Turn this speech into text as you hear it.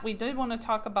We did want to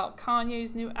talk about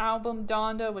Kanye's new album,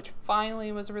 Donda, which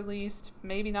finally was released.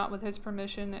 Maybe not with his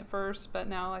permission at first, but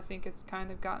now I think it's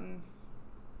kind of gotten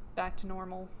back to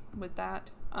normal with that.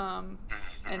 And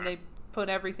they put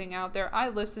everything out there. I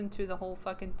listened to the whole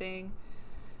fucking thing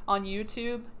on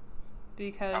YouTube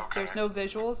because there's no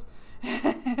visuals.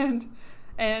 and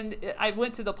I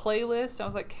went to the playlist. I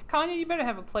was like, Kanye, you better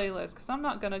have a playlist because I'm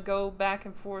not going to go back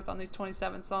and forth on these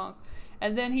 27 songs.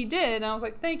 And then he did, and I was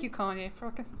like, thank you, Kanye.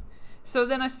 So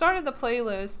then I started the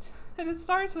playlist, and it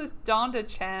starts with Donda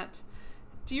chant.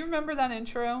 Do you remember that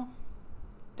intro?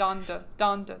 Donda,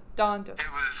 Donda, Donda.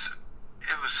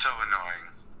 It was so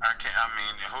annoying.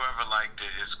 Whoever liked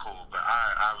it is cool, but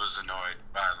I was annoyed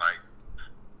by like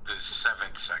the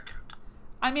 7th second.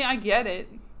 I mean, I get it,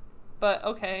 but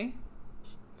okay.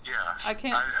 Yeah. I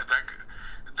can't.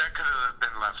 That could have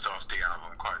been left off the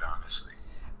album, quite honestly.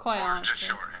 Quite honestly. Or just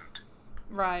shortened.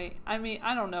 Right. I mean,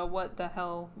 I don't know what the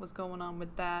hell was going on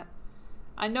with that.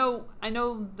 I know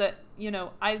that,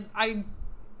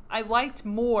 I liked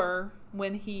more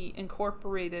when he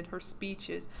incorporated her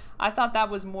speeches. I thought that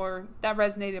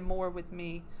resonated more with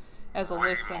me as a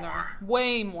listener.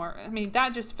 Way more. I mean,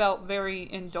 that just felt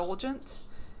very indulgent.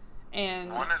 And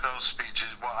one of those speeches,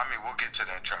 we'll get to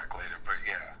that track later, but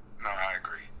yeah, no, I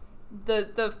agree.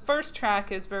 The first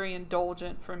track is very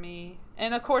indulgent for me,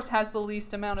 and of course has the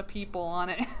least amount of people on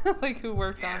it, like who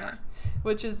worked on it,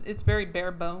 which is, it's very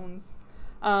bare bones.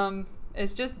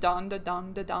 It's just Donda,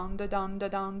 Donda, Donda, Donda,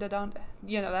 Donda, Donda.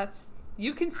 That's,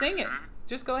 you can sing it.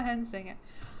 Just go ahead and sing it.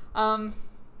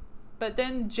 But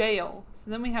then Jail.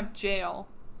 So then we have Jail.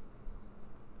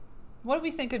 What do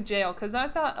we think of Jail? Because I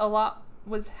thought a lot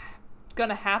was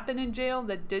gonna happen in Jail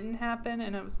that didn't happen,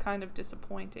 and it was kind of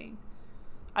disappointing.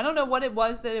 I don't know what it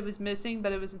was that it was missing,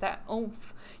 but it was that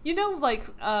oomph.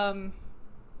 What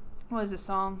is the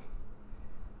song?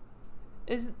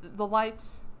 Is The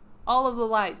Lights? All of the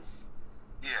Lights.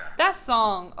 Yeah. That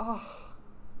song,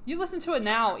 you listen to it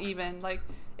now even, like,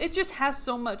 it just has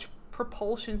so much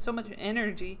propulsion, so much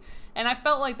energy, and I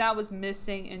felt like that was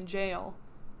missing in Jail.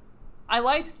 I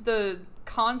liked the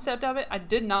concept of it. I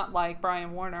did not like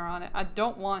Brian Warner on it. I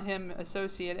don't want him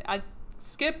associated. I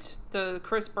skipped the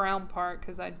Chris Brown part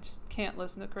because I just can't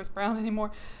listen to Chris Brown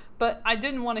anymore. But I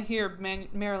didn't want to hear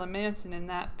Marilyn Manson in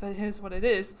that, but it is what it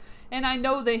is. And I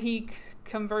know that he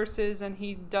converses and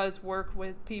he does work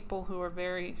with people who are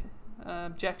very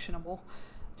objectionable,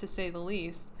 to say the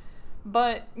least.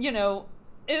 But,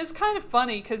 it was kind of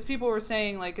funny because people were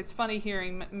saying, like, it's funny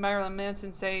hearing Marilyn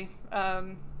Manson say,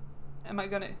 am I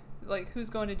going to, like, who's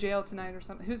going to jail tonight or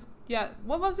something?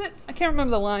 What was it? I can't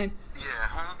remember the line. Yeah,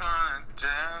 who's going to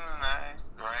jail tonight?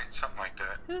 Right, something like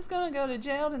that. Who's going to go to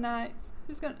jail tonight?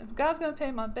 God's going to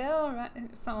pay my bill? Right?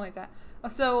 Something like that.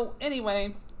 So,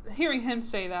 anyway, hearing him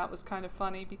say that was kind of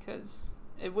funny because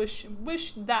I wish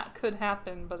that could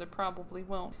happen, but it probably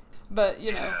won't. But,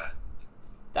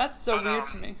 that's so weird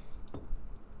to me.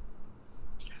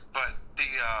 But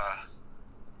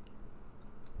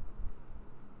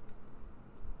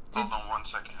hold on 1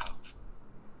 second.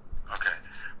 Okay.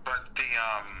 But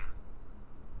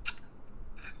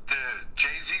the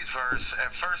Jay-Z's verse,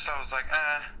 at first I was like,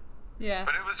 Yeah.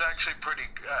 But it was actually pretty,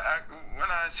 when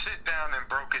I sit down and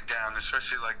broke it down,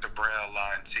 especially like the Braille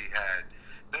lines he had,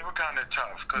 they were kind of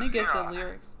tough. Let me get the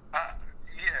lyrics.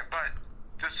 Yeah, but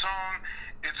the song,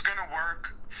 it's going to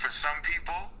work for some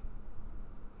people.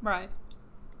 Right.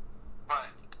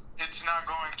 But it's not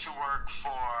going to work for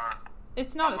a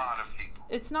lot of people.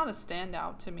 It's not a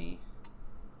standout to me.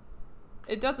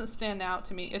 It doesn't stand out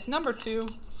to me. It's number 2.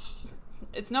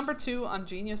 It's number 2 on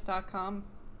Genius.com.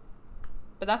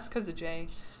 But that's because of Jay.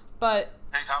 But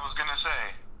I was going to say.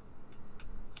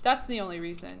 That's the only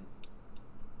reason.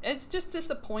 It's just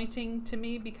disappointing to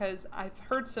me because I've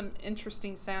heard some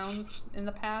interesting sounds in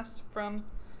the past from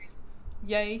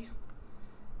Ye.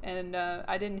 And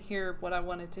I didn't hear what I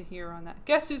wanted to hear on that.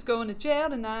 Guess who's going to jail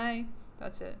tonight?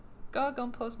 That's it. God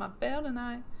gonna post my bail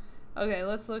tonight. Okay,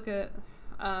 let's look at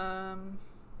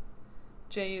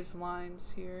Jay's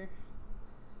lines here.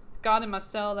 God in my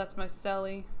cell, that's my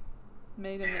cellie.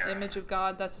 Made in the image of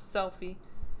God, that's a selfie.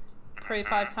 Pray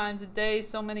 5 times a day,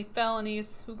 so many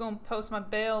felonies. Who gonna post my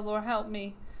bail? Lord help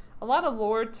me. A lot of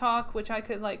Lord talk, which I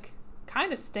could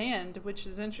kind of stand, which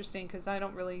is interesting because I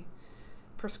don't really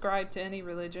prescribe to any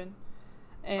religion.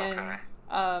 And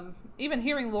even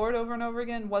hearing Lord over and over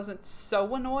again wasn't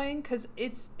so annoying because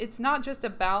it's not just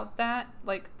about that.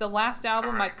 Like the last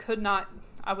album,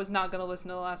 I was not going to listen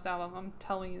to the last album. I'm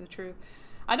telling you the truth.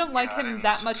 I don't like him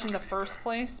that much in the first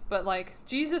place, but like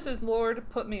Jesus is Lord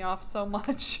put me off so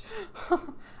much.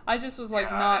 I just was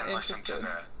not interested.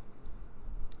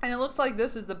 And it looks like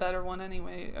this is the better one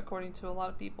anyway, according to a lot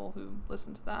of people who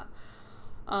listen to that.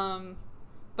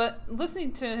 But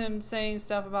listening to him saying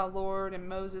stuff about Lord and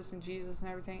Moses and Jesus and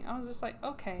everything, I was just like,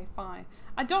 okay, fine.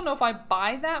 I don't know if I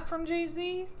buy that from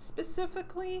Jay-Z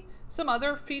specifically. Some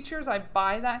other features, I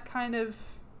buy that kind of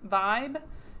vibe.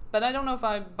 But I don't know if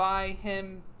I buy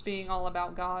him being all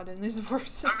about God in these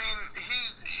verses. I mean,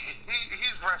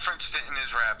 he's referenced it in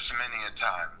his raps many a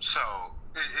time. So,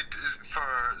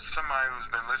 for somebody who's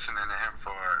been listening to him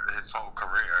for his whole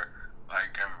career,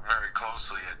 like, and very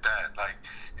closely at that, like,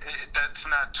 that's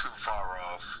not too far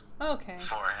off for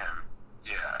him.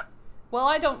 Yeah. Well,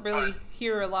 I don't really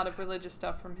hear a lot of religious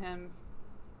stuff from him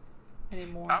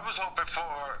anymore. I was hoping for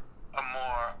a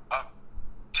more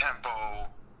up-tempo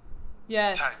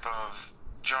type of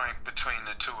joint between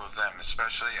the two of them,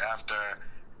 especially after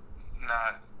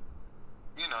not,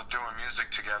 doing music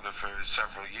together for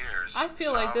several years. I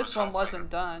feel like this one wasn't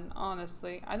done,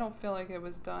 honestly. I don't feel like it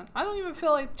was done. I don't even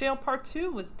feel like Jail Part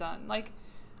 2 was done. Like,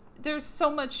 there's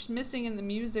so much missing in the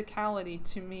musicality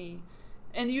to me.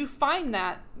 And you find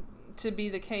that to be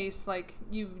the case, like,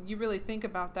 you really think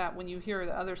about that when you hear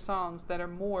the other songs that are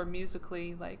more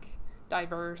musically, like,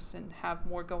 diverse and have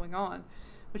more going on,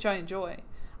 which I enjoy.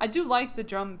 I do like the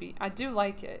drum beat. I do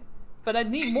like it. But I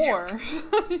need more.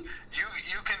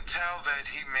 You can tell that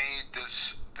he made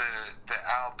the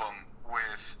album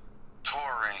with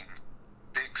touring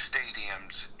big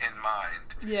stadiums in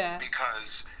mind. Yeah.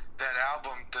 Because that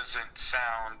album doesn't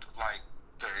sound like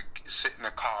the sit in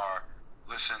a car,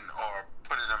 listen, or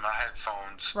put it in my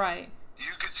headphones. Right.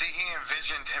 You could see he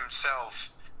envisioned himself,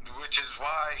 which is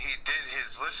why he did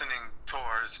his listening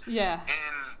tours in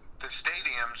the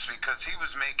stadiums, because he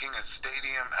was making a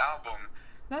stadium album.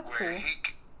 That's where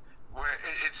cool. Where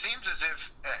it seems as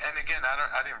if, and again,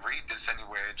 I didn't read this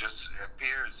anywhere. It just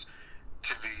appears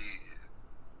to be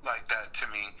like that to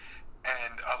me.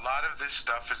 And a lot of this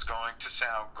stuff is going to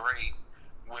sound great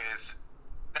with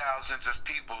thousands of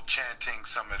people chanting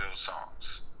some of those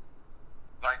songs.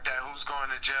 Like that Who's Going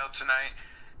to Jail Tonight,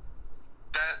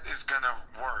 that is going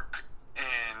to work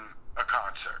in a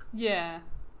concert. Yeah.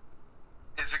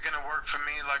 Is it going to work for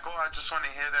me? Like, oh, I just want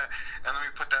to hear that, and let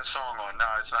me put that song on. No,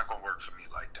 it's not going to work for me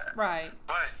like that. Right.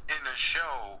 But in a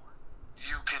show,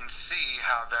 you can see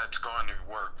how that's going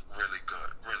to work really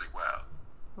good, really well.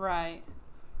 Right.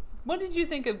 What did you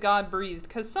think of God Breathed?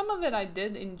 Because some of it I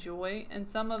did enjoy, and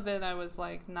some of it I was,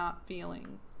 like, not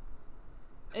feeling.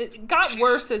 It got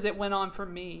worse as it went on for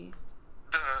me.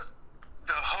 The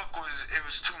hook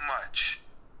was too much.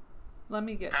 Let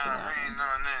me get to that.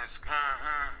 On this,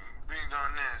 breathe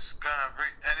on this, God breathe,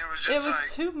 and it was just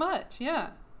like, too much,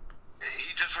 yeah.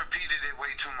 He just repeated it way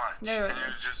too much. There it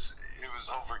is. It was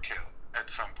overkill at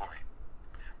some point.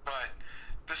 But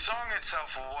the song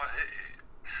itself,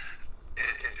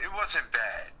 it wasn't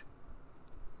bad.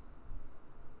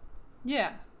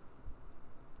 Yeah.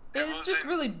 It's just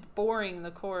really boring,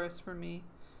 the chorus, for me.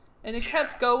 And it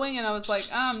kept going, and I was like,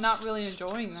 I'm not really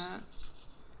enjoying that.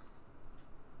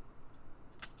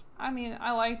 I mean,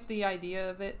 I liked the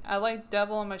idea of it. I liked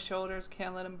Devil on My Shoulders,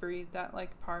 Can't Let Him Breathe. That,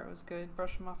 like, part was good.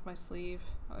 Brush Them Off My Sleeve.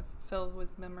 Filled with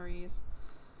memories.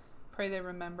 Pray They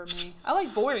Remember Me. I like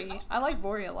Vori. I like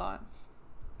Vori a lot.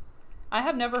 I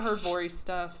have never heard Vori's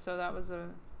stuff, so that was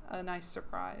a nice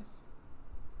surprise.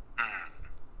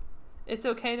 It's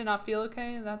Okay to Not Feel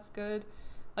Okay. That's good.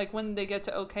 Like, when they get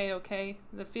to okay,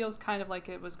 it feels kind of like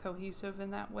it was cohesive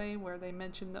in that way, where they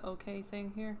mentioned the okay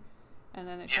thing here, and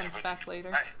then it comes back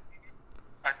later.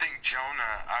 I think Jonah,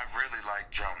 I really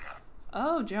like Jonah.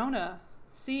 Oh, Jonah.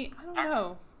 See, I don't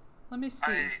know. Let me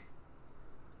see.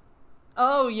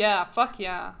 Oh, yeah. Fuck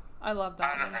yeah. I love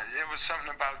that one. It was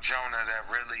something about Jonah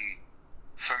that really,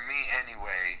 for me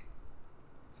anyway,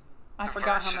 I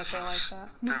forgot how much I like that.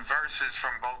 The verses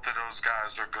from both of those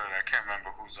guys are good. I can't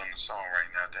remember who's on the song right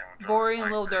now. Vori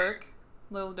and Lil Durk.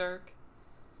 Lil Durk.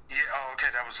 Yeah, oh, okay,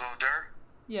 that was Lil Durk?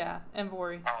 Yeah, and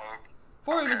Vori. Oh,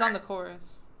 Vori was on the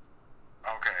chorus.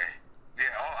 Okay. Yeah,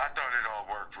 I thought it all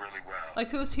worked really well. Like,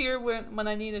 who's here when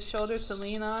I need a shoulder to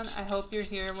lean on? I hope you're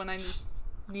here when I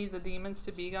need the demons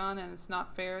to be gone, and it's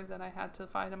not fair that I had to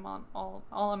fight them all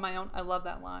on my own. I love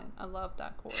that line. I love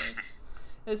that chorus.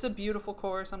 It's a beautiful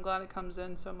chorus. I'm glad it comes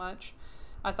in so much.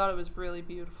 I thought it was really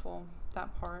beautiful,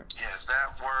 that part. Yeah,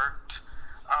 that worked.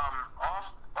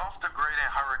 Off the Grid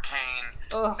and Hurricane,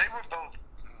 Ugh.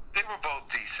 they were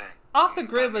both decent. Off the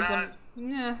Grid was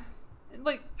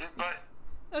but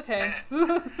okay. You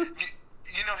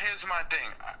know, here's my thing.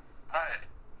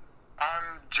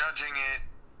 I'm judging it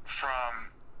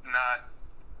from not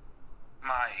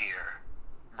my ear,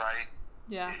 right?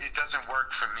 Yeah. It doesn't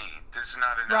work for me. This is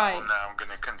not an album that I'm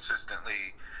going to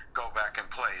consistently go back and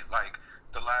play. Like,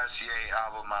 the last Ye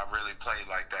album I really played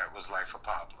like that was Life of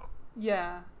Pablo.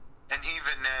 Yeah. And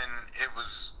even then, it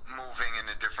was moving in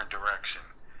a different direction.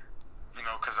 You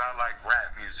know, because I like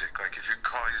rap music. Like, if you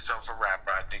call yourself a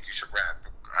rapper, I think you should rap.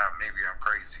 Maybe I'm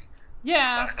crazy.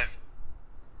 Yeah.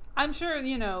 I'm sure,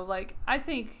 you know, like, I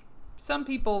think some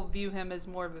people view him as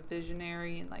more of a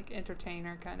visionary and, like,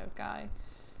 entertainer kind of guy.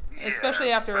 Yeah,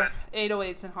 especially after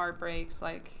 808s and Heartbreaks.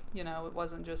 Like, you know, it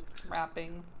wasn't just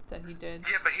rapping that he did.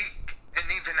 Yeah, but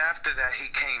and even after that, he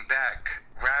came back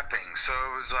rapping. So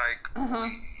it was like,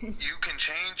 you can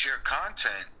change your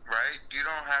content, right? You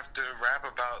don't have to rap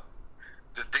about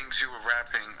the things you were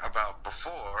rapping about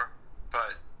before,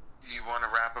 but you want to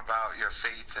rap about your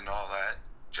faith and all that,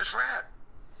 just rap.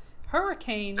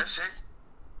 Hurricane. That's it.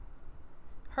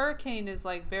 Hurricane is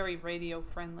like very radio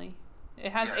friendly.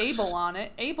 It has Abel on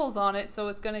it. Abel's on it, so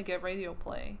it's going to get radio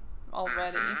play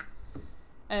already. Mm-hmm.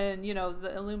 And, you know,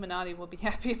 the Illuminati will be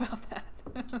happy about that.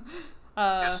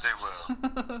 Yes, they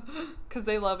will. Because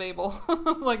they love Abel,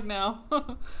 like now.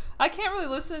 I can't really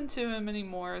listen to him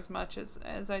anymore as much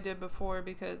as I did before,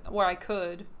 where I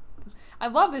could. I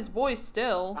love his voice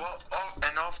still. Well,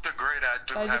 and off the grid,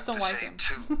 I just don't like him.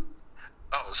 Too.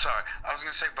 Oh, sorry. I was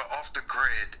going to say, but off the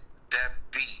grid, that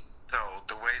beat, though,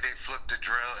 the way they flipped the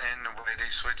drill in, the way they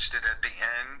switched it at the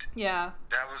end, yeah,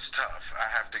 that was tough. I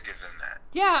have to give them that.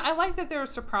 Yeah, I like that there are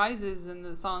surprises in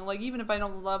the song. Like, even if I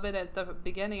don't love it at the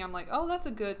beginning, I'm like, oh, that's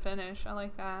a good finish. I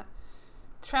like that.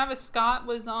 Travis Scott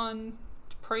was on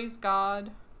Praise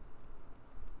God.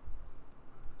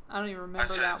 I don't even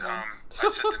remember that one. I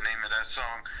said the name of that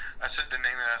song. I said the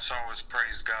name of that song was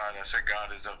Praise God. I said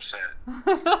God is upset.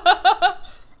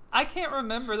 I can't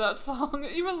remember that song.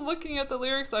 Even looking at the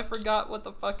lyrics, I forgot what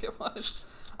the fuck it was.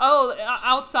 Oh,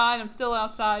 Outside. I'm Still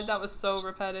Outside. That was so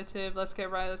repetitive. Let's Get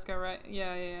Right. Let's Get Right.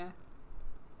 Yeah.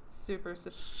 Super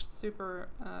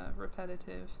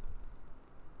repetitive.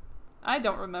 I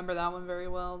don't remember that one very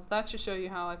well. That should show you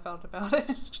how I felt about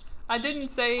it. I didn't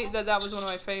say that was one of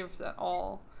my favorites at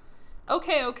all.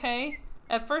 Okay.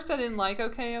 At first I didn't like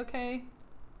Okay.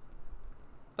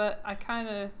 But I kind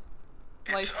of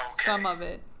liked some of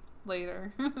it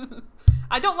later.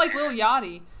 I don't like Lil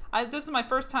Yachty. This is my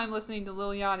first time listening to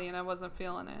Lil Yachty, and I wasn't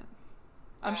feeling it.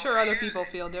 I'm sure other people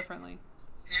feel differently.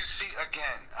 You see,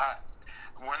 again,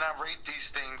 when I rate these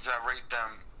things, I rate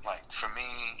them, like, for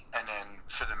me and then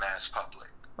for the mass public.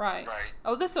 Right.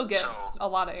 Oh, this will get a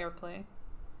lot of airplay.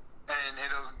 And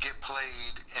it'll get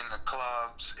played in the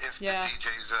clubs if the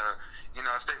DJs are, you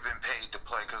know, if they've been paid to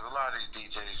play. Because a lot of these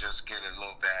DJs just get a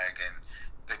little bag and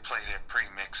they play their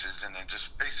pre-mixes and then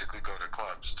just basically go to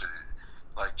clubs to,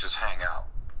 like, just hang out.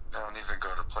 They don't even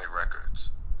go to play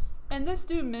records. And this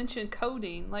dude mentioned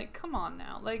coding. Like, come on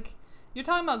now. Like, you're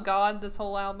talking about God this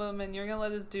whole album, and you're going to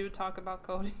let this dude talk about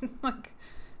coding? Like,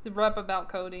 rap about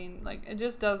coding. Like, it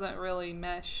just doesn't really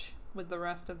mesh with the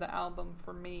rest of the album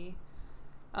for me.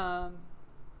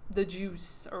 The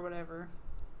Juice, or whatever.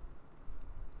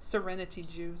 Serenity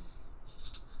Juice.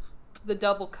 The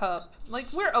Double Cup.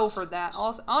 Like, we're over that.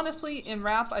 Honestly, in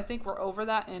rap, I think we're over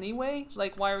that anyway.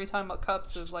 Like, why are we talking about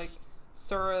cups of, like,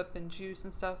 syrup and juice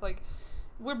and stuff? Like,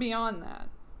 we're beyond that.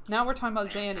 Now we're talking about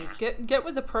Xannies. Get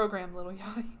with the program, Little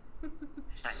Yachty. But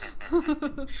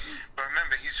remember,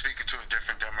 he's speaking to a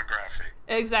different demographic.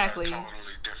 Exactly. A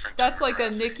totally different That's demographic. Like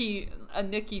a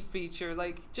Nicki feature.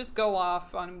 Like, just go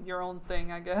off on your own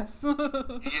thing, I guess. Yeah,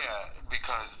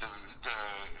 because the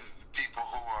people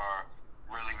who are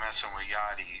really messing with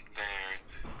Yachty, they're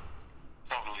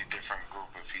totally different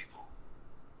group of people.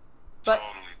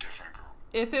 Totally different group.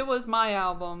 If it was my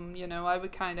album, you know, I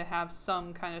would kind of have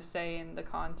some kind of say in the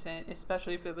content,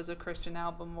 especially if it was a Christian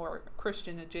album or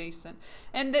Christian adjacent.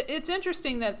 And it's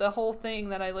interesting that the whole thing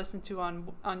that I listened to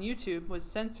on YouTube was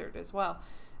censored as well.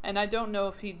 And I don't know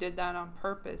if he did that on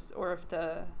purpose or if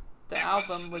the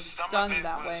album was done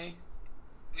that way.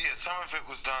 Yeah, some of it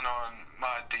was done on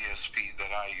my DSP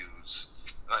that I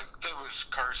use. Like, there was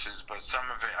curses, but some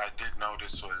of it I did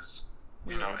notice was,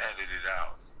 you know, edited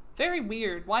out. Very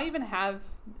weird. Why even have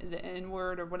the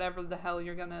N-word or whatever the hell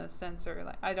you're gonna censor?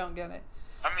 Like, I don't get it.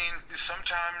 I mean,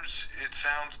 sometimes it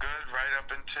sounds good right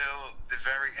up until the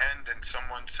very end, and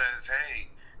someone says, "Hey,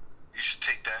 you should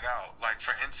take that out." Like,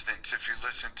 for instance, if you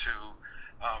listen to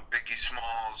Biggie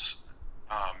Smalls'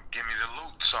 "Give Me the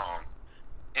Loot" song,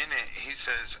 in it he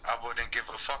says, "I wouldn't give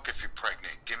a fuck if you're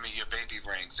pregnant. Give me your baby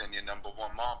rings and your number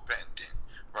one mom pendant."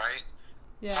 Right?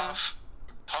 Yeah.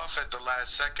 Puff at the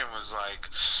last second was like,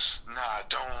 "Nah,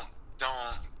 don't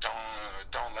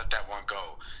let that one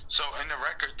go." So in the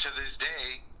record to this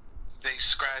day, they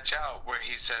scratch out where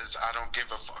he says, "I don't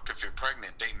give a fuck if you're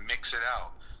pregnant." They mix it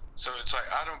out So it's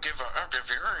like, I don't give a if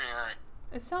you're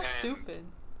It sounds and stupid.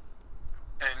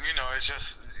 it's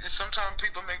just sometimes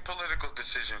people make political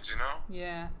decisions.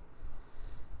 Yeah.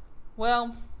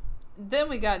 Well, then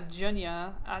we got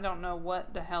Junya. I don't know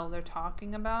what the hell they're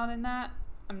talking about in that.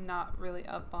 I'm not really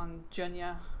up on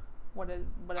Junya, whatever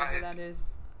that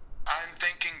is. I'm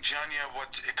thinking Junya,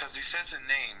 because he says a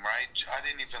name, right? I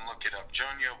didn't even look it up.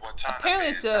 Junya Watanabe. Apparently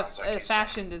it's a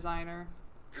fashion designer.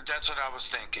 That's what I was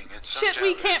thinking. It's shit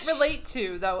we can't relate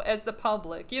to, though, as the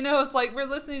public. It's like we're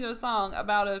listening to a song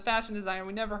about a fashion designer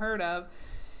we never heard of,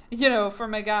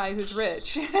 from a guy who's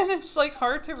rich. And it's, like,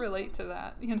 hard to relate to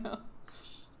that,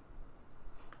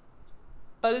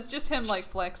 But it's just him, like,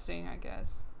 flexing, I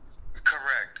guess.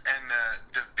 Correct. And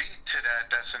the beat to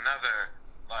that's another,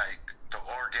 like, the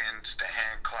organs, the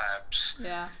hand claps.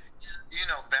 Yeah.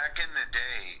 Back in the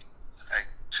day, like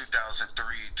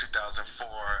 2003, 2004,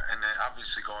 and then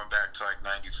obviously going back to like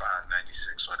 95,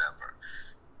 96, whatever.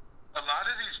 A lot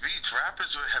of these beats,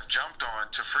 rappers would have jumped on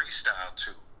to freestyle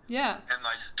to. Yeah. And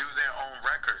like do their own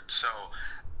records. So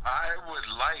I would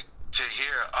like to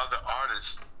hear other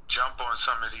artists jump on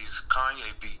some of these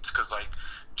Kanye beats, because like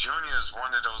Junior is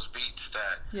one of those beats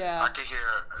that I could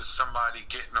hear somebody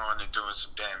getting on and doing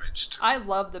some damage to. I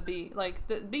love the beat. Like,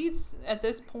 the beats at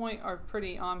this point are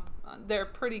they're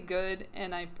pretty good,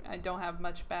 and I don't have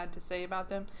much bad to say about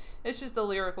them. It's just the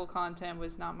lyrical content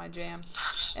was not my jam,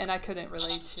 and I couldn't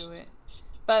relate to it.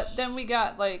 But then we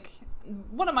got, like,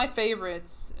 one of my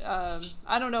favorites.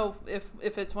 I don't know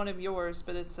if it's one of yours,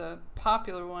 but it's a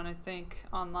popular one, I think,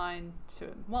 online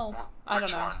too. Well, I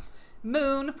don't know. One?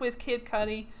 Moon with Kid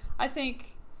Cudi. I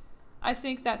think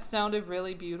that sounded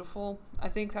really beautiful. I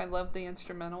think I loved the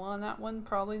instrumental on that one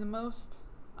probably the most.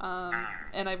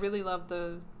 And I really loved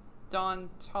the Don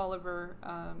Toliver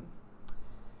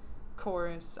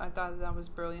chorus. I thought that was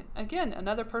brilliant. Again,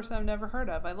 another person I've never heard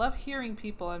of. I love hearing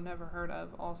people I've never heard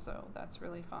of also. That's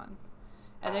really fun.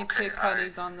 And then Kid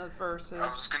Cudi's on the verses. I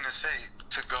was going to say,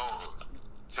 to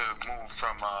move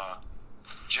from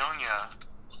Junya.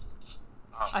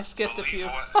 I skipped a few.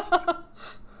 No,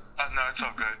 it's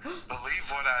all good.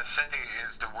 Believe What I Say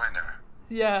is the winner.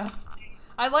 Yeah.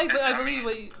 I like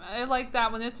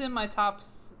that one. It's in my top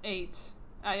 8.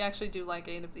 I actually do like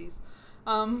 8 of these.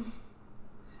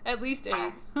 At least 8.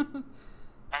 I was going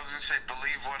to say,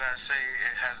 Believe What I Say,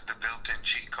 it has the built-in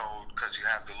cheat code, because you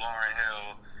have the Lauryn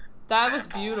Hill. That was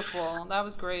beautiful. That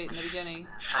was great in the beginning.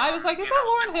 I was like, is that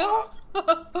Lauryn Hill?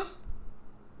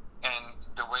 And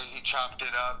the way he chopped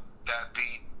it up, that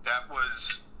beat, that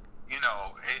was,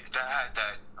 that had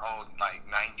that old, like,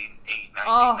 98,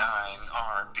 99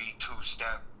 R&B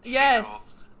two-step feel.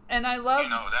 Yes. And I love...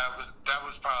 that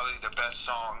was probably the best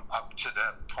song up to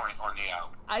that point on the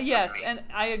album. Yes, and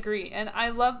I agree. And I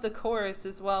love the chorus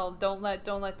as well. Don't let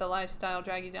the lifestyle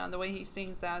drag you down. The way he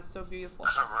sings that is so beautiful.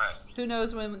 Correct. Who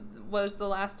knows when was the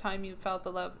last time you felt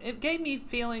the love? It gave me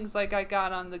feelings like I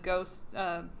got on the Ghost...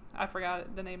 I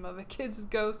forgot the name of it.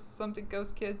 Ghost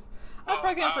Kids.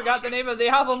 I forgot the name of the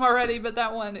album already, but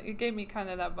that one, it gave me kind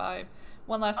of that vibe.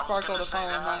 One last sparkle to fall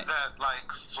in light. Has that,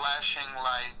 like, flashing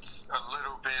lights, a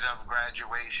little bit of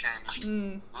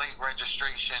graduation, late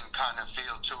registration kind of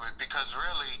feel to it, because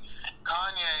really,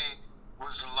 Kanye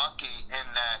was lucky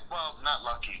in that, well, not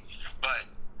lucky, but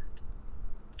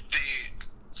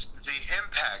the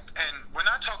impact, and when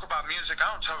I talk about music, I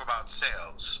don't talk about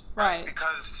sales. Right.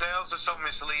 Because sales are so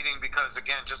misleading, because,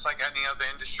 again, just like any other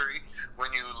industry,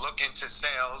 when you look into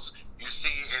sales, you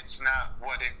see it's not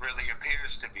what it really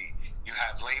appears to be. You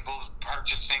have labels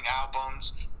purchasing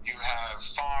albums, you have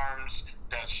farms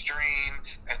that stream,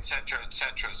 etc.,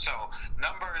 etc. So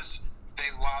numbers,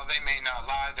 while they may not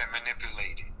lie, they're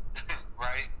manipulated,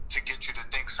 right, to get you to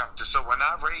think something. So when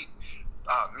I rate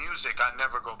music, I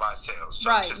never go by sales. So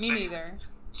right, me neither.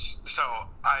 So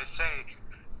I say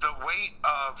the weight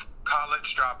of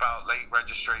college dropout, late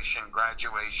registration,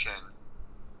 graduation,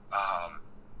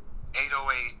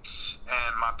 808s,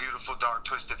 and My Beautiful Dark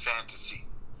Twisted Fantasy,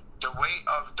 the weight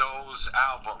of those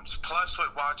albums, plus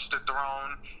with Watch the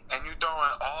Throne, and you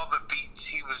throwing all the beats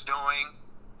he was doing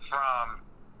from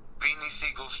Beanie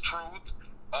Siegel's Truth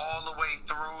all the way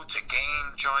through to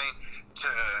Game Joint, to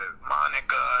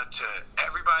Monica, to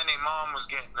everybody named Mom was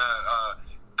getting a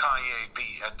Kanye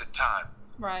beat at the time.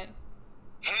 Right.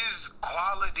 His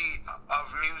quality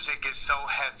of music is so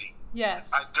heavy. Yes.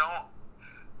 I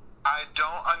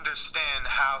don't understand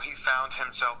how he found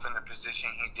himself in the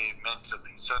position he did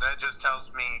mentally. So that just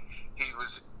tells me he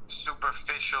was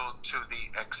superficial to the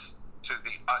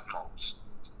utmost.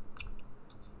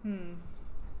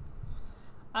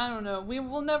 I don't know. We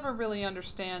will never really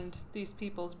understand these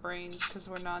people's brains because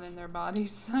we're not in their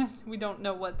bodies. We don't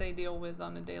know what they deal with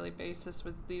on a daily basis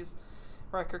with these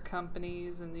record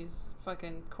companies and these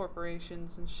fucking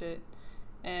corporations and shit.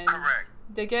 And Correct.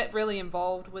 they get really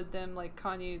involved with them. Like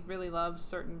Kanye really loves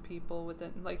certain people with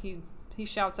it. Like he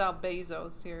shouts out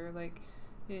Bezos here. Like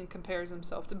he compares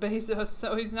himself to Bezos,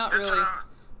 so he's not really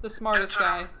the smartest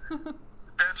guy.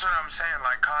 That's what I'm saying.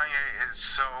 Like Kanye is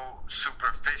so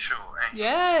superficial, and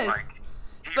yes,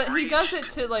 but he does it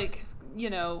to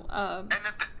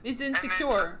he's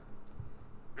insecure.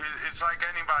 It's like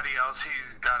anybody else.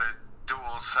 He's got a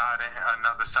dual side,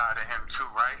 another side of him too,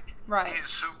 right? Right.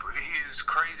 He's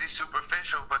crazy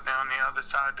superficial, but then on the other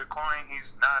side of the coin,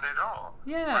 he's not at all.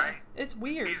 Yeah, right? It's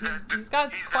weird. He's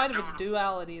got quite a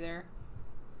duality there.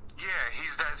 Yeah,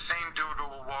 he's that same dude who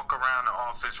will walk around the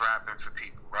office rapping for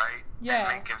people, right? Yeah.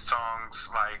 And making songs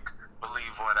like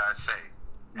Believe What I Say.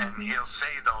 And he'll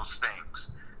say those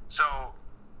things. So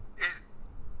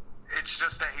it's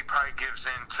just that he probably gives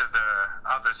in to the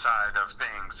other side of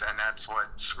things, and that's what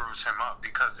screws him up,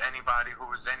 because anybody who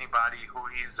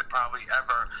he's probably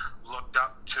ever looked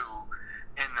up to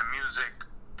in the music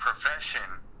profession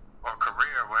or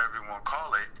career, whatever you want to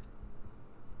call it,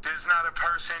 there's not a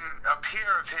person, a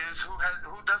peer of his who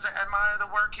doesn't admire the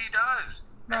work he does.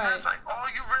 And that's like all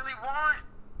you really want.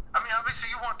 I mean, obviously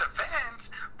you want the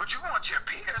fans, but you want your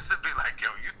peers to be like, yo,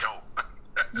 you dope.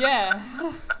 Yeah.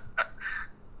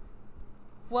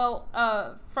 Well,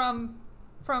 from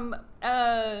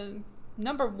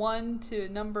number 1 to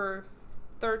number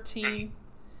 13,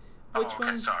 which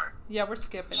one? Sorry. Yeah, we're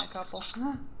skipping a couple.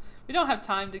 We don't have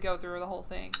time to go through the whole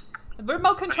thing. The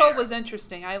remote control was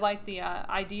interesting. I like the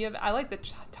idea of. I like the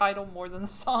title more than the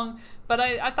song, but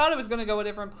I thought it was going to go a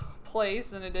different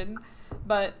place, and it didn't.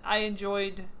 But I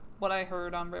enjoyed what I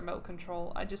heard on remote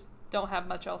control. I just don't have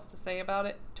much else to say about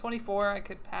it. 24, I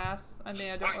could pass. I mean,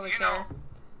 I don't really care.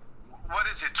 What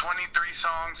is it? 23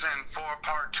 songs and 4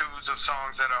 part 2s of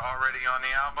songs that are already on the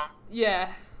album.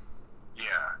 Yeah. Yeah,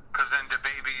 because then the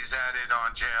baby's added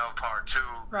on Jail Part 2.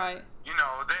 Right. You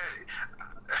know,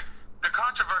 the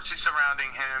controversy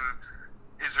surrounding him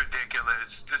is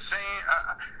ridiculous. The same,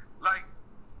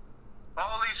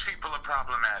 all these people are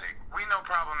problematic. We know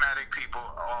problematic people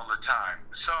all the time.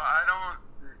 So I don't...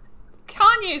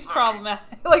 Kanye's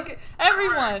problematic. Like,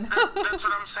 everyone. That's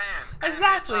what I'm saying.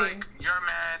 Exactly. And it's like, you're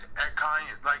mad at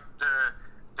Kanye. Like,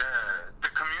 the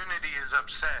community is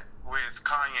upset with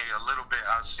Kanye a little bit,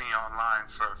 I see online,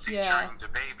 for featuring the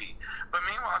baby. But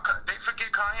meanwhile, they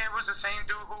forget Kanye was the same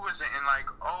dude who was in like,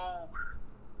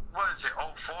 what is it, 04,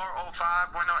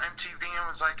 05, went on MTV and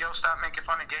was like, yo, stop making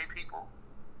fun of gay people.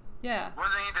 Yeah.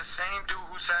 Wasn't he the same dude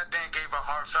who sat there and gave a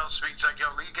heartfelt speech like, yo,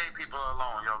 leave gay people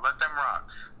alone, yo, let them rock.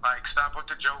 Like, stop with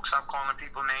the jokes, stop calling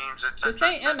people names, etc. This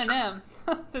ain't Eminem.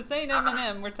 This ain't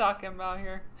Eminem we're talking about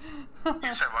here.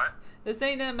 You said what? This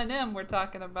ain't Eminem we're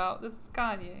talking about. This is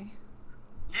Kanye.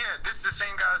 Yeah, this is the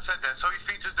same guy that said that. So he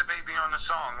features the baby on the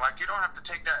song. Like, you don't have to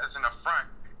take that as an affront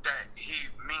that he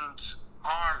means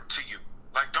harm to you.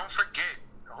 Like, don't forget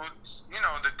who,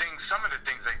 some of the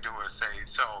things they do or say.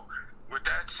 So, with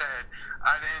that said,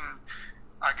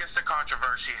 I guess the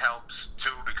controversy helps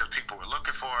too, because people were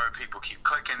looking for it, people keep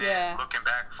clicking it, looking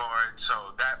back for it. So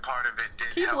that part of it did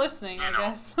help. Keep listening, I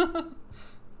guess.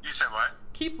 You said what?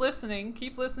 Keep listening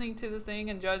to the thing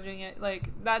and judging it. Like,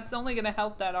 that's only going to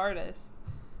help that artist.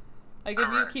 Like, if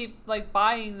you keep, like,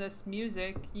 buying this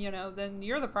music, then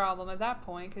you're the problem at that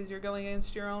point, because you're going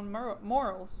against your own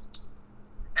morals.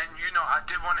 And, I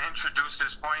did want to introduce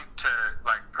this point to,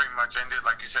 like, pretty much end it.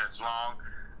 Like you said, it's long,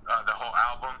 the whole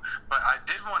album. But I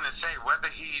did want to say, whether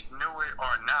he knew it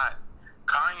or not,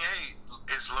 Kanye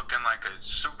is looking like a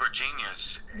super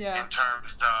genius in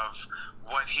terms of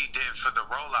what he did for the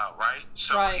rollout, right?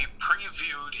 So he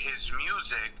previewed his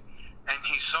music, and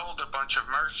he sold a bunch of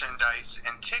merchandise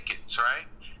and tickets, right?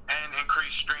 And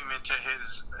increased streaming to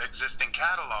his existing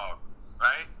catalog,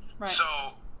 right? So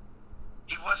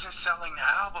he wasn't selling the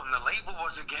album. The label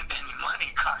wasn't getting any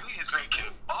money. Kanye is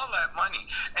making all that money.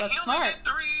 And he only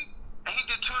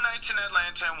did 2 nights in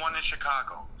Atlanta and 1 in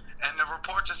Chicago. And the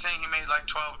reports are saying he made like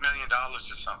 $12 million or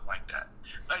something like that.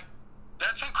 Like,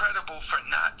 that's incredible for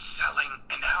not selling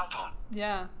an album.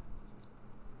 Yeah.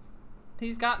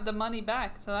 He's got the money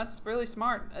back, so that's really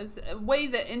smart. It's a way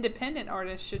that independent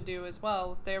artists should do as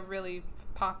well, if they're really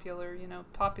popular,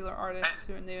 popular artists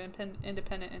who are in the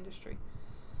independent industry.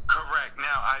 Correct.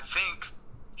 Now, I think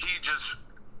he just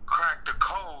cracked the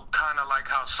code, kind of like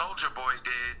how Soulja Boy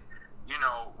did,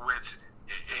 with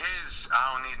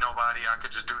I don't need nobody, I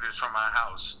could just do this from my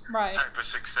house Right. type of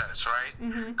success, right?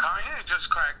 Mm-hmm. Kanye just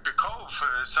cracked the code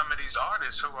for some of these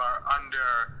artists who are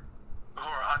under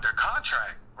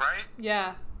contract, right?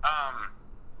 Yeah.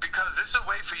 Because this is a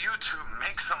way for you to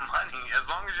make some money, as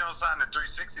long as you don't sign a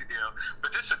 360 deal.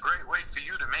 But this is a great way for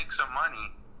you to make some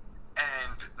money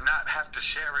and not have to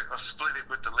share it or split it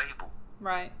with the label.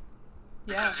 Right.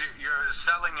 Yeah. Because you're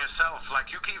selling yourself.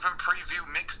 Like, you can even preview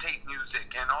mixtape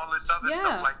music and all this other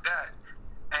stuff like that.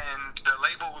 And the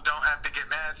label don't have to get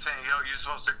mad saying, yo, you're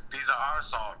supposed to, these are our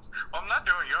songs. Well, I'm not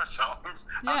doing your songs.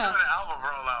 Yeah. I'm doing an album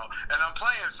rollout, and I'm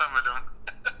playing some of them.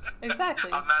 Exactly.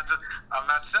 I'm not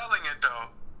selling it, though.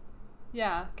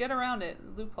 Yeah, get around it.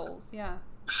 Loopholes, yeah.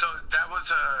 So that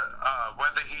was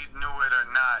whether he knew it or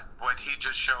not, what he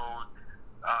just showed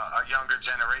a younger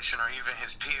generation or even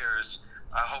his peers.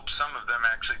 I hope some of them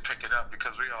actually pick it up,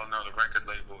 because we all know the record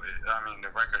label, the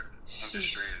record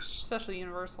industry is... Especially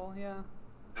Universal, yeah.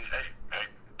 Hey,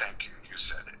 thank you. You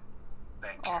said it.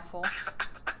 Thank you. Awful.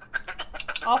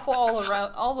 Awful all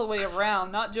around, all the way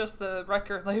around. Not just the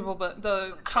record label, but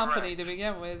the company to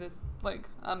begin with is like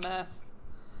a mess.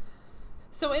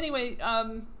 So anyway,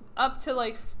 up to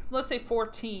like, let's say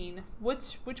 14.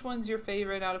 Which one's your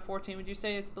favorite out of 14? Would you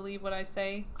say it's Believe What I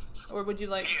Say, or would you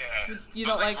like? Yeah, you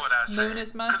don't like Moon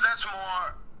as much? Because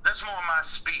that's more my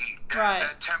speed.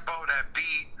 That tempo, that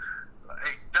beat.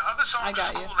 The other songs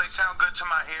are cool. They sound good to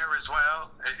my ear as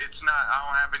well. It's not. I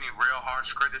don't have any real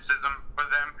harsh criticism for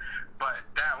them, but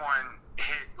that one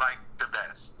hit like the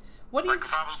best. What do you? Like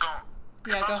if I was going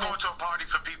to a party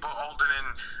for people older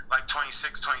than like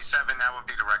 26, 27, that would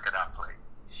be the record I play.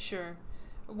 Sure.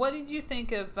 What did you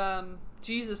think of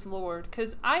Jesus Lord?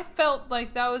 Because I felt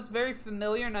like that was very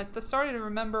familiar, and I started to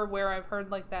remember where I've heard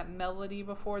like that melody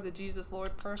before, the Jesus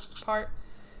Lord part,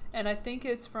 and I think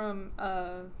it's from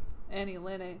Annie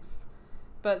Lennox.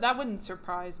 But that wouldn't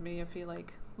surprise me if he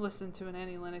like listened to an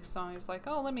Annie Lennox song. He was like,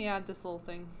 "Oh, let me add this little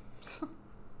thing."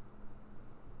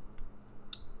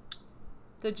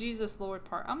 The Jesus Lord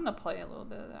part. I'm gonna play a little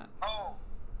bit of that. Oh,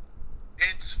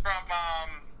 it's from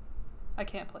I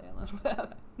can't play a little bit of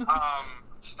that.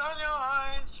 Stun your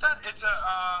eyes. It's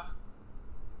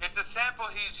a sample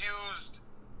he's used.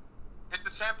 It's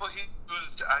a sample he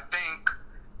used, I think,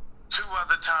 2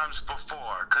 other times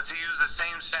before, because he used the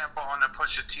same sample on the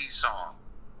Pusha T song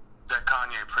that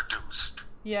Kanye produced.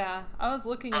 Yeah, I was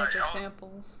looking at the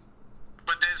samples.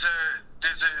 But there's a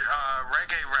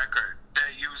reggae record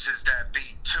that uses that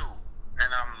beat too,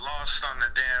 and I'm lost on the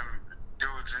damn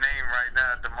dude's name right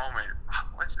now at the moment.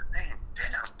 What's his name?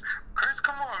 Damn, Chris,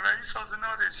 come on, man, you're supposed to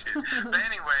know this shit. But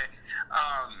anyway,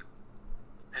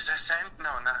 is that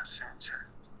No, not Sanchez.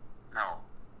 No,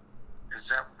 is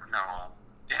that no?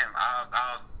 Damn,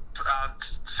 I'll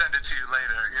send it to you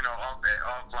later,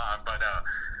 offline. But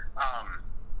I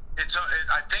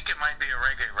think it might be a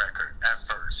reggae record at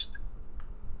first.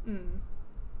 Mm.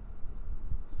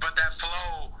 But that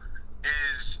flow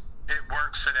it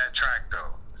works for that track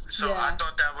though. So yeah. I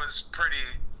thought that was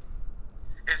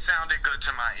it sounded good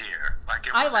to my ear. Like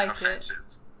it wasn't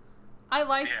offensive. I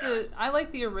like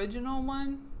the original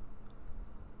one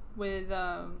with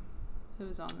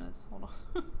who's on this? Hold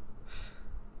on.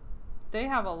 They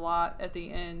have a lot at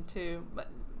the end too, but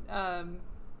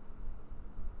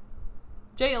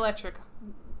Jay Electronica.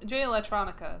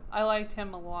 I liked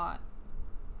him a lot.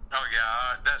 Oh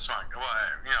yeah, that's fine. Well,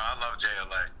 I love Jay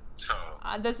Elect. So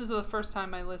this is the first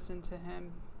time I listened to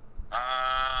him.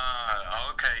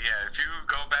 Okay, yeah. If you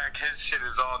go back, his shit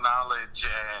is all knowledge,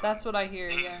 and that's what I hear.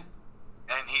 Yeah.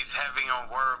 And he's heavy on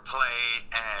wordplay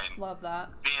and love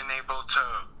that. Being able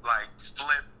to like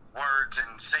flip words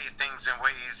and say things in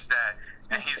ways that,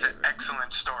 and he's an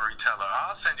excellent storyteller.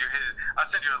 I'll send you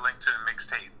a link to the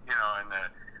mixtape, and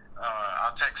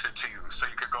I'll text it to you so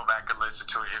you could go back and listen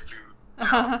to it if you.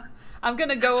 I'm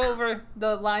gonna go over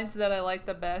the lines that I like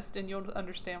the best, and you'll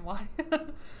understand why.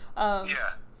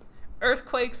 Yeah.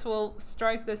 Earthquakes will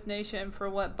strike this nation for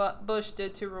what Bush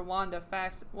did to Rwanda.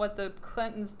 Facts. What the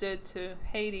Clintons did to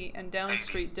Haiti and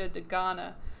Downstreet did to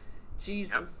Ghana.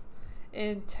 Jesus. Yep.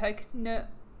 In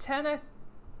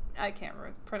I can't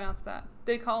pronounce that.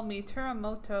 They call me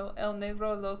Terremoto El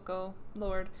Negro Loco.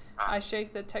 Lord, I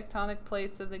shake the tectonic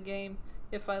plates of the game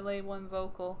if I lay one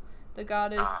vocal. The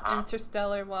god is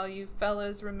interstellar while you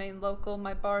fellas remain local.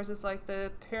 My bars is like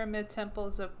the pyramid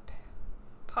temples of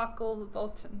Pakal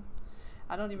Voltan.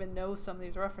 I don't even know some of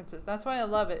these references. That's why I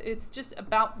love it. It's just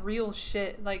about real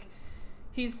shit. Like,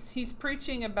 he's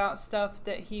preaching about stuff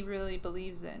that he really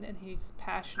believes in and he's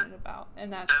passionate about.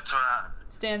 And that's what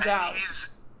stands out. He's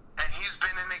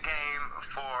been in the game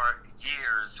for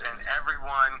years, and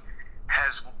everyone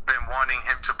has been wanting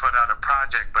him to put out a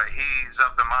project, but he's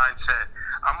of the mindset,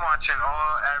 I'm watching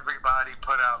everybody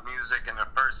put out music, and the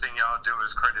first thing y'all do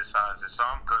is criticize it, so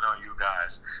I'm good on you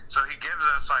guys. So he gives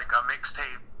us like a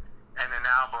mixtape and an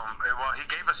album. Well, he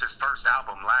gave us his first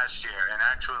album last year, and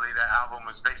actually that album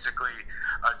was basically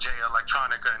a Jay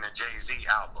Electronica and a Jay-Z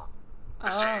album.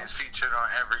 Because Jay is featured on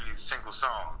every single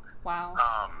song. Wow.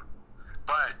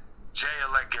 But Jay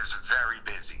Elect is very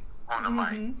busy on the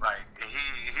mic. Like,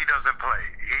 he doesn't play.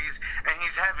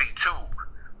 He's heavy too.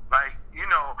 Like,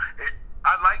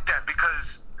 I like that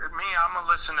because me, I'm a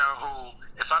listener who,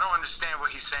 if I don't understand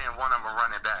what he's saying, one, I'm gonna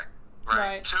run it back.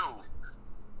 Right? Two,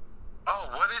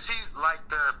 what is he, like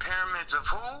the pyramids of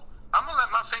who? I'm gonna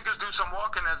let my fingers do some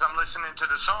walking as I'm listening to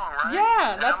the song, right?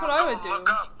 Yeah, that's what I would do. Look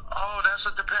up. That's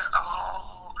what the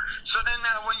so then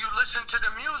now when you listen to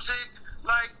the music,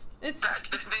 like it's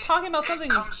talking about something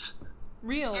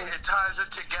real. Yeah, it ties it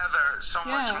together so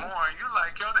much more. And you're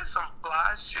like, yo, this some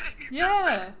fly shit.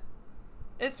 Yeah.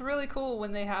 It's really cool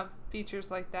when they have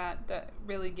features like that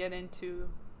really get into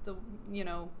the,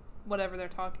 whatever they're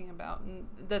talking about and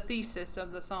the thesis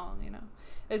of the song,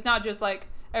 It's not just like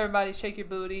everybody shake your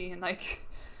booty and like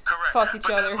correct. Fuck each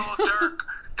other.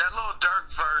 That little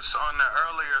Dirk verse on the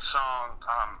earlier song,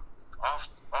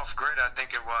 off grid, I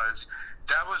think it was.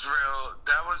 That was real.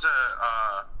 That was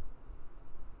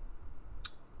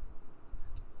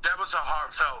a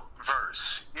heartfelt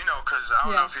verse, because I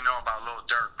don't know if you know about Lil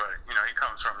Durk, but he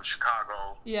comes from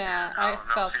Chicago. Yeah, I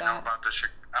felt that. I don't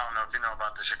know if you know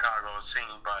about the Chicago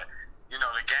scene, but the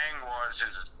gang wars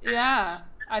is. Yeah,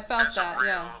 I felt that's that. A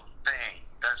real thing.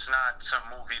 That's not some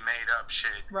movie made up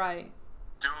shit. Right.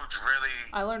 Dudes really.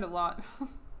 I learned a lot.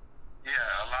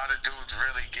 Yeah, a lot of dudes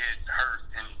really get hurt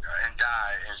and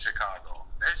die in Chicago.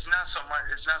 It's not so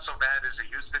much. It's not so bad as it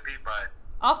used to be, but.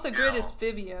 Off the grid is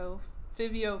Fivio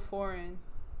Foreign.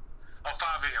 Oh,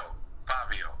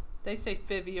 Fabio. They say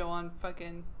Fivio on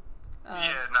fucking.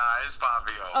 It's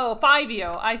Fabio. Oh,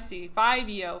 Fivio. I see.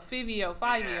 Fivio,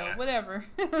 whatever.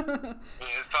 Yeah,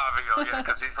 it's Fabio. Yeah,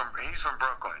 because he's from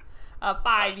Brooklyn.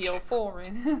 Fivio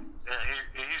Foreign. Yeah,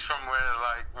 he's from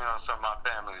where some of my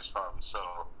family is from. So.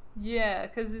 Yeah,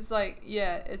 because it's like,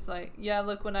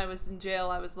 look, when I was in jail,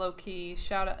 I was low-key.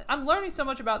 Shout out. I'm learning so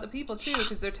much about the people, too,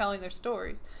 because they're telling their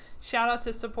stories. Shout out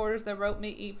to supporters that wrote me,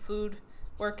 eat food,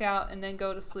 work out, and then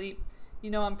go to sleep.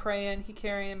 I'm praying, he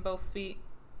carrying both feet.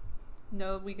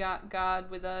 We got God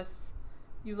with us.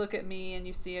 You look at me and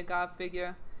you see a God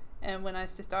figure. And when I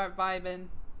start vibing,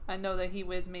 I know that he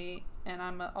with me, and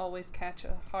I'm always catch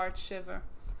a hard shiver.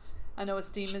 I know it's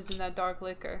demons in that dark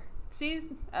liquor. See,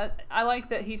 I like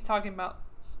that he's talking about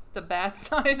the bad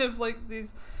side of like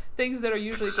these things that are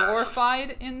usually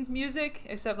glorified in music,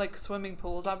 except like swimming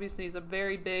pools. Obviously, is a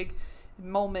very big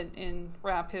moment in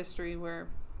rap history where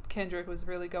Kendrick was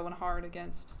really going hard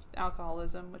against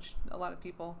alcoholism, which a lot of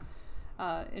people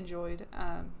enjoyed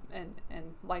and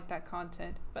liked that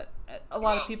content. But a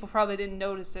lot of people probably didn't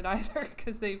notice it either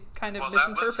because they kind of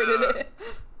misinterpreted it.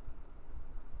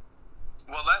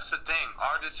 Well, that's the thing.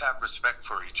 Artists have respect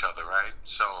for each other, right?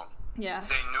 So yeah,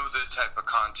 they knew the type of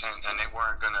content, and they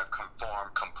weren't going to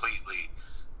conform completely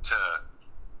to,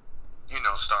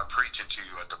 start preaching to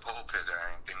you at the pulpit or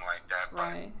anything like that.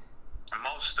 Right. But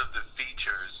most of the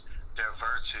features, their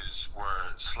verses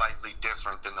were slightly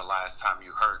different than the last time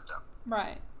you heard them.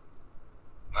 Right.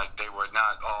 Like, they were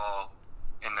not all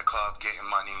in the club getting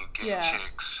money, getting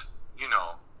chicks,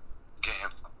 getting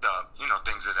fucked up,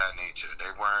 things of that nature.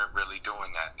 They weren't really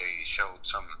doing that. They showed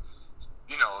some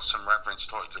reference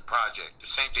towards the project. The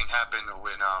same thing happened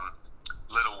when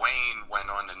Lil Wayne went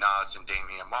on the Nas and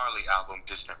Damian Marley album,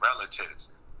 Distant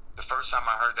Relatives. The first time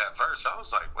I heard that verse, I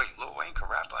was like, wait, Lil Wayne can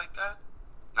rap like that?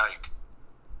 Like,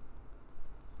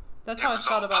 that's how I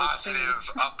thought about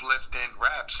positive, uplifting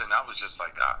raps, and I was just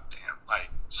like, damn. Like,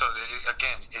 so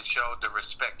again, it showed the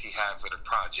respect he had for the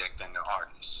project and the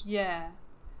artist. Yeah.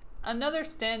 Another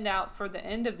standout for the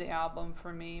end of the album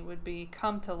for me would be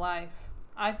Come to Life.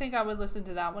 I think I would listen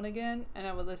to that one again, and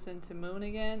I would listen to Moon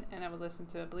again, and I would listen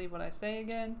to Believe What I Say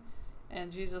again,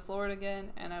 and Jesus Lord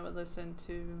again, and I would listen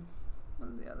to, what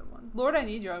was the other one? Lord I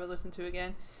Need You I would listen to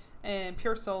again, and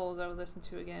Pure Souls I would listen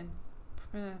to again.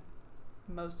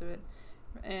 Most of it.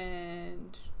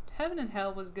 And Heaven and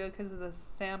Hell was good because of the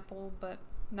sample, but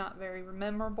not very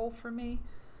memorable for me.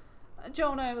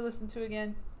 Jonah I would listen to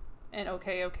again, and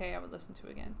Okay I would listen to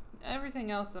again.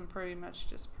 Everything else I'm pretty much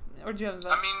just, or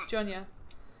Jonya.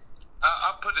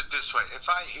 I'll put it this way. If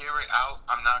I hear it out,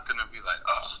 I'm not going to be like,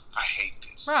 oh, I hate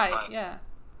this. Right, but yeah.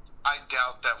 I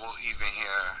doubt that we'll even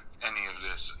hear any of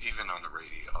this, even on the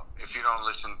radio. If you don't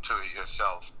listen to it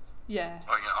yourself, Yeah.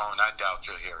 on your own, I doubt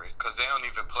you'll hear it because they don't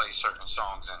even play certain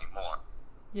songs anymore.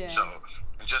 Yeah. So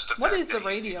just the what fact is the that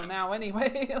radio now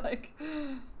anyway? Like,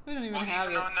 we don't even have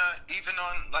even it. Even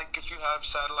on, like, if you have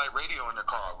satellite radio in the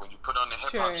car, when you put on the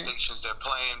hip hop stations, they're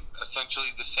playing essentially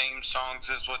the same songs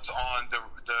as what's on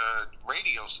the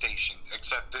radio station,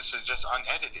 except this is just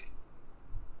unedited.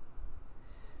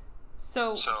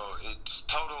 So it's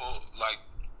total, like,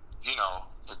 you know,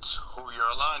 it's who you're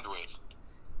aligned with.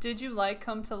 Did you like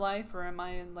Come to Life, or am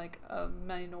I in like a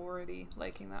minority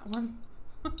liking that one?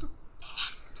 Come to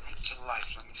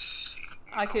Life, let me see.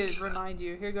 I could remind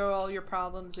you. Here go all your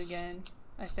problems again.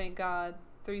 I thank God.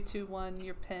 3, 2, 1,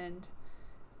 you're pinned.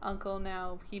 Uncle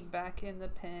now, he back in the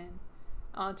pen.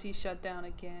 Auntie shut down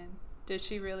again. Did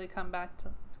she really come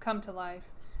to life?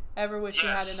 Ever wish you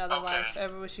had another life?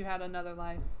 Ever wish you had another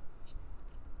life?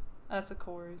 That's a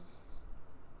chorus.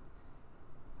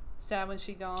 Sad when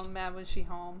she gone, mad when she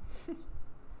home.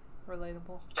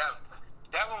 Relatable.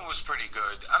 That one was pretty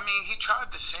good. I mean, he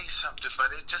tried to say something, but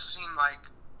it just seemed like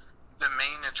the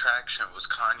main attraction was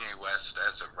Kanye West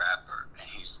as a rapper, and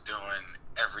he's doing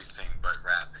everything but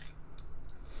rapping.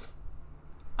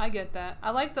 I get that.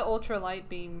 I like the ultra light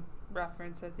beam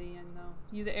reference at the end, though.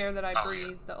 You the air that I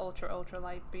breathe, the ultra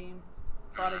light beam.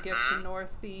 Brought a gift to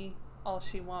Northie. All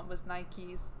she want was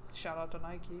Nikes. Shout out to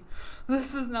Nike.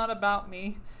 This is not about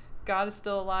me. God is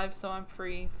still alive, so I'm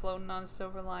free. Floating on a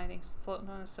silver lining. Floating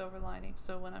on a silver lining.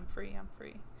 So when I'm free, I'm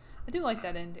free. I do like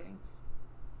that ending.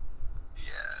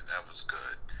 Yeah, that was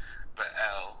good. But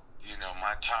L, you know,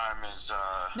 my time is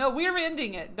No, we're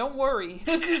ending it. Don't worry.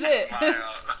 This is it.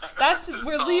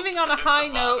 We're leaving on a high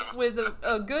note with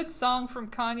a good song from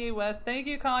Kanye West. Thank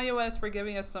you, Kanye West, for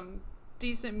giving us some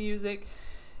decent music.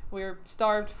 We're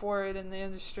starved for it in the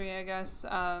industry, I guess.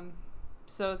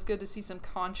 So it's good to see some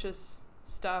conscious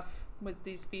stuff with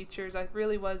these features. I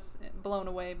really was blown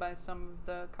away by some of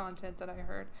the content that I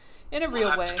heard in a real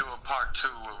way. We'll have to do a part 2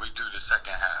 where we do the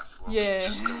second half. Where we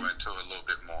just go into a little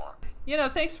bit more. You know,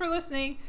 thanks for listening.